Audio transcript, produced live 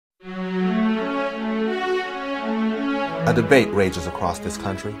A debate rages across this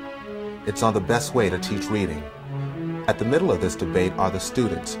country. It's on the best way to teach reading. At the middle of this debate are the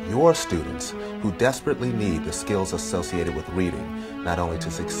students, your students, who desperately need the skills associated with reading, not only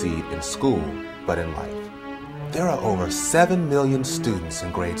to succeed in school, but in life. There are over 7 million students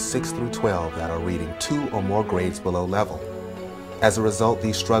in grades 6 through 12 that are reading 2 or more grades below level. As a result,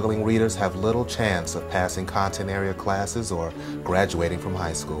 these struggling readers have little chance of passing content area classes or graduating from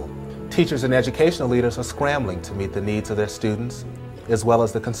high school. Teachers and educational leaders are scrambling to meet the needs of their students, as well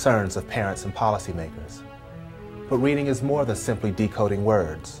as the concerns of parents and policymakers. But reading is more than simply decoding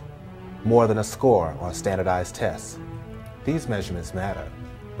words, more than a score on standardized tests. These measurements matter,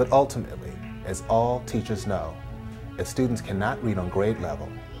 but ultimately, as all teachers know, if students cannot read on grade level,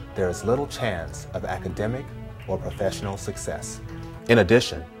 there is little chance of academic or professional success. In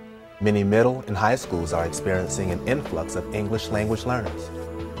addition, many middle and high schools are experiencing an influx of English language learners.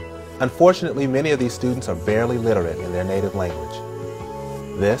 Unfortunately, many of these students are barely literate in their native language.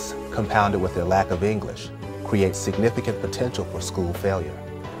 This, compounded with their lack of English, creates significant potential for school failure.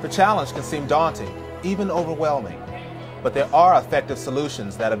 The challenge can seem daunting, even overwhelming, but there are effective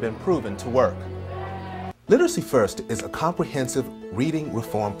solutions that have been proven to work. Literacy First is a comprehensive reading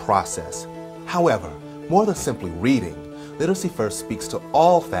reform process. However, more than simply reading, Literacy First speaks to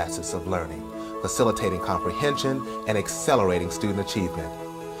all facets of learning, facilitating comprehension and accelerating student achievement.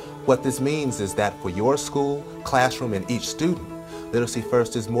 What this means is that for your school, classroom, and each student, Literacy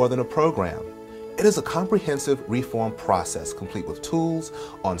First is more than a program. It is a comprehensive reform process complete with tools,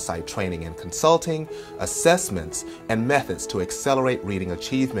 on-site training and consulting, assessments, and methods to accelerate reading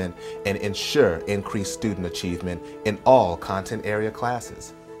achievement and ensure increased student achievement in all content area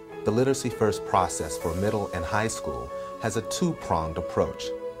classes. The Literacy First process for middle and high school has a two-pronged approach: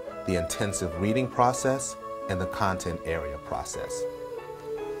 the intensive reading process and the content area process.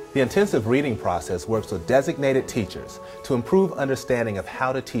 The intensive reading process works with designated teachers to improve understanding of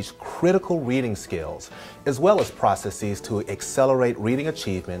how to teach critical reading skills, as well as processes to accelerate reading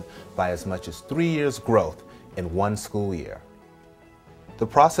achievement by as much as 3 years' growth in one school year. The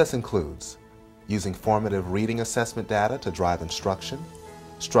process includes using formative reading assessment data to drive instruction,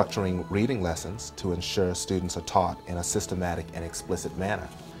 structuring reading lessons to ensure students are taught in a systematic and explicit manner,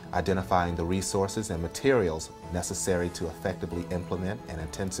 identifying the resources and materials necessary to effectively implement an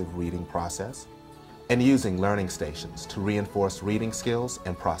intensive reading process, and using learning stations to reinforce reading skills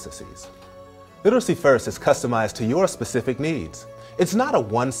and processes. Literacy First is customized to your specific needs. It's not a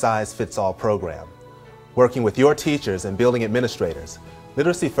one-size-fits-all program. Working with your teachers and building administrators,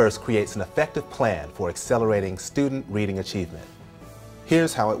 Literacy First creates an effective plan for accelerating student reading achievement.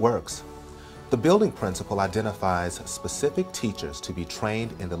 Here's how it works. The building principle identifies specific teachers to be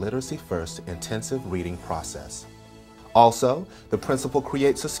trained in the Literacy First intensive reading process. Also, the principal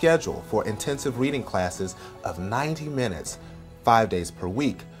creates a schedule for intensive reading classes of 90 minutes, 5 days per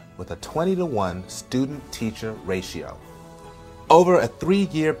week, with a 20-to-1 student-teacher ratio. Over a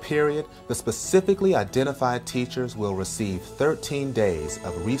 3-year period, the specifically identified teachers will receive 13 days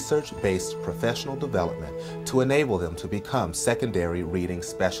of research-based professional development to enable them to become secondary reading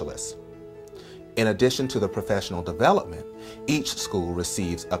specialists. In addition to the professional development, each school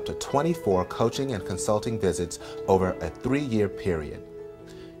receives up to 24 coaching and consulting visits over a 3-year period.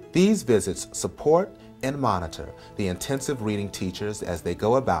 These visits support and monitor the intensive reading teachers as they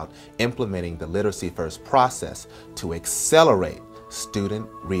go about implementing the Literacy First process to accelerate student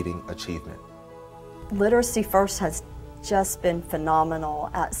reading achievement. Literacy First has just been phenomenal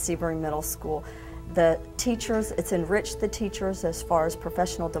at Sebring Middle School. The teachers, it's enriched the teachers as far as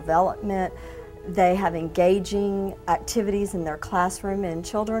professional development. They have engaging activities in their classroom, and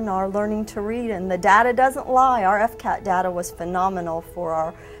children are learning to read, and the data doesn't lie. Our FCAT data was phenomenal for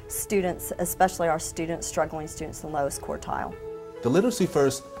our students, especially our students, struggling students in the lowest quartile. The Literacy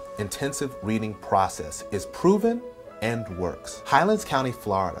First intensive reading process is proven and works. Highlands County,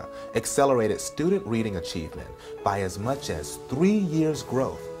 Florida accelerated student reading achievement by as much as 3 years'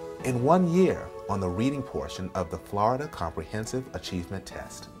 growth in 1 year on the reading portion of the Florida Comprehensive Achievement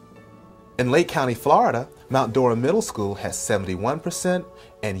Test. In Lake County, Florida, Mount Dora Middle School had 71%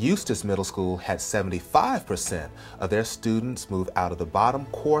 and Eustis Middle School had 75% of their students move out of the bottom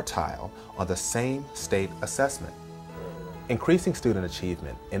quartile on the same state assessment. Increasing student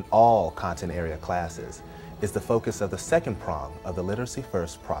achievement in all content area classes is the focus of the second prong of the Literacy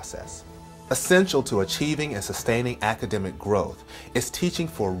First process. Essential to achieving and sustaining academic growth is teaching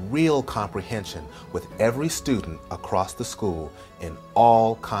for real comprehension with every student across the school in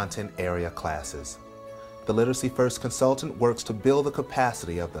all content area classes. The Literacy First consultant works to build the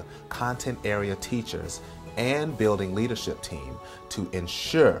capacity of the content area teachers and building leadership team to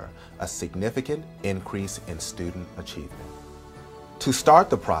ensure a significant increase in student achievement. To start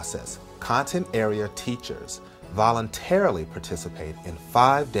the process, content area teachers voluntarily participate in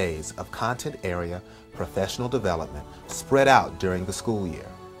 5 days of content area professional development spread out during the school year.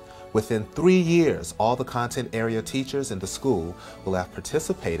 Within 3 years, all the content area teachers in the school will have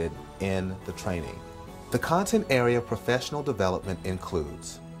participated in the training. The content area professional development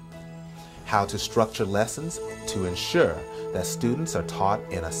includes how to structure lessons to ensure that students are taught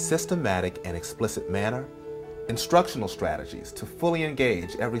in a systematic and explicit manner, instructional strategies to fully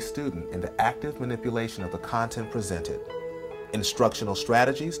engage every student in the active manipulation of the content presented, instructional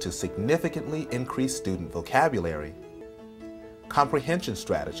strategies to significantly increase student vocabulary, comprehension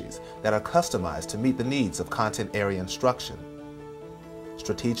strategies that are customized to meet the needs of content area instruction,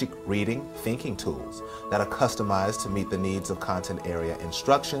 strategic reading thinking tools that are customized to meet the needs of content area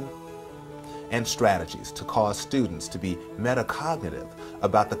instruction, and strategies to cause students to be metacognitive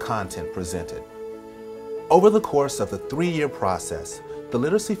about the content presented. Over the course of the 3-year process, the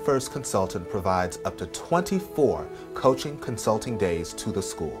Literacy First consultant provides up to 24 coaching consulting days to the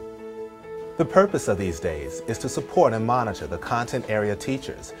school. The purpose of these days is to support and monitor the content area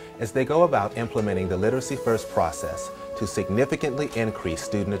teachers as they go about implementing the Literacy First process to significantly increase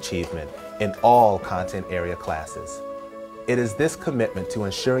student achievement in all content area classes. It is this commitment to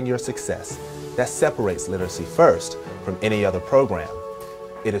ensuring your success that separates Literacy First from any other program.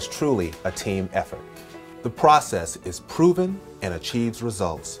 It is truly a team effort. The process is proven and achieves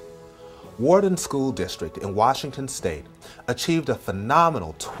results. Warden School District in Washington State achieved a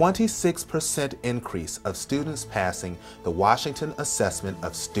phenomenal 26% increase of students passing the Washington Assessment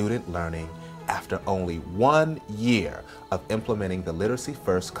of Student Learning after only 1 year of implementing the Literacy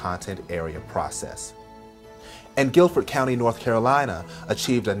First content area process. And Guilford County, North Carolina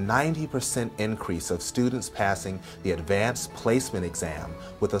achieved a 90% increase of students passing the Advanced Placement Exam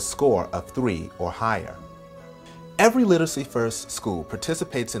with a score of 3 or higher. Every Literacy First school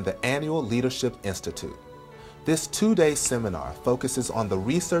participates in the annual Leadership Institute. This 2-day seminar focuses on the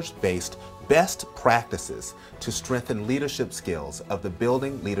research-based best practices to strengthen leadership skills of the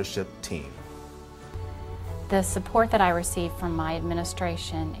Building Leadership team. The support that I receive from my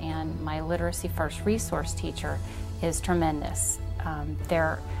administration and my Literacy First resource teacher is tremendous.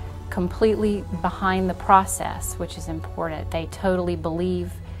 They're completely behind the process, which is important. They totally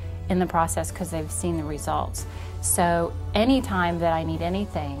believe in the process because they've seen the results. So anytime that I need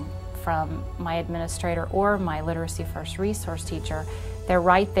anything from my administrator or my Literacy First resource teacher, they're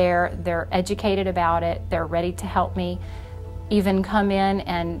right there, they're educated about it, they're ready to help me, even come in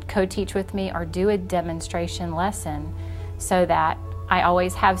and co-teach with me or do a demonstration lesson so that I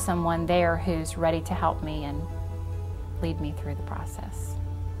always have someone there who's ready to help me and lead me through the process.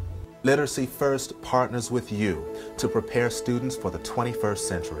 Literacy First partners with you to prepare students for the 21st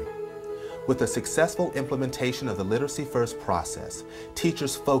century. With the successful implementation of the Literacy First process,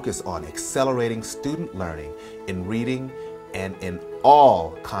 teachers focus on accelerating student learning in reading and in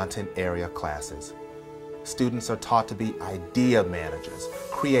all content area classes. Students are taught to be idea managers,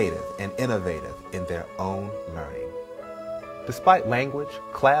 creative and innovative in their own learning. Despite language,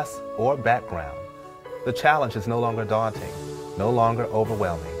 class, or background, the challenge is no longer daunting, no longer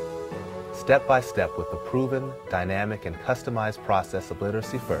overwhelming. Step by step with the proven, dynamic, and customized process of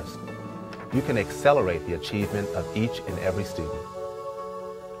Literacy First, you can accelerate the achievement of each and every student.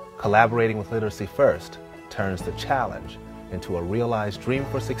 Collaborating with Literacy First turns the challenge into a realized dream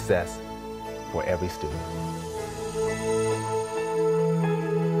for success for every student.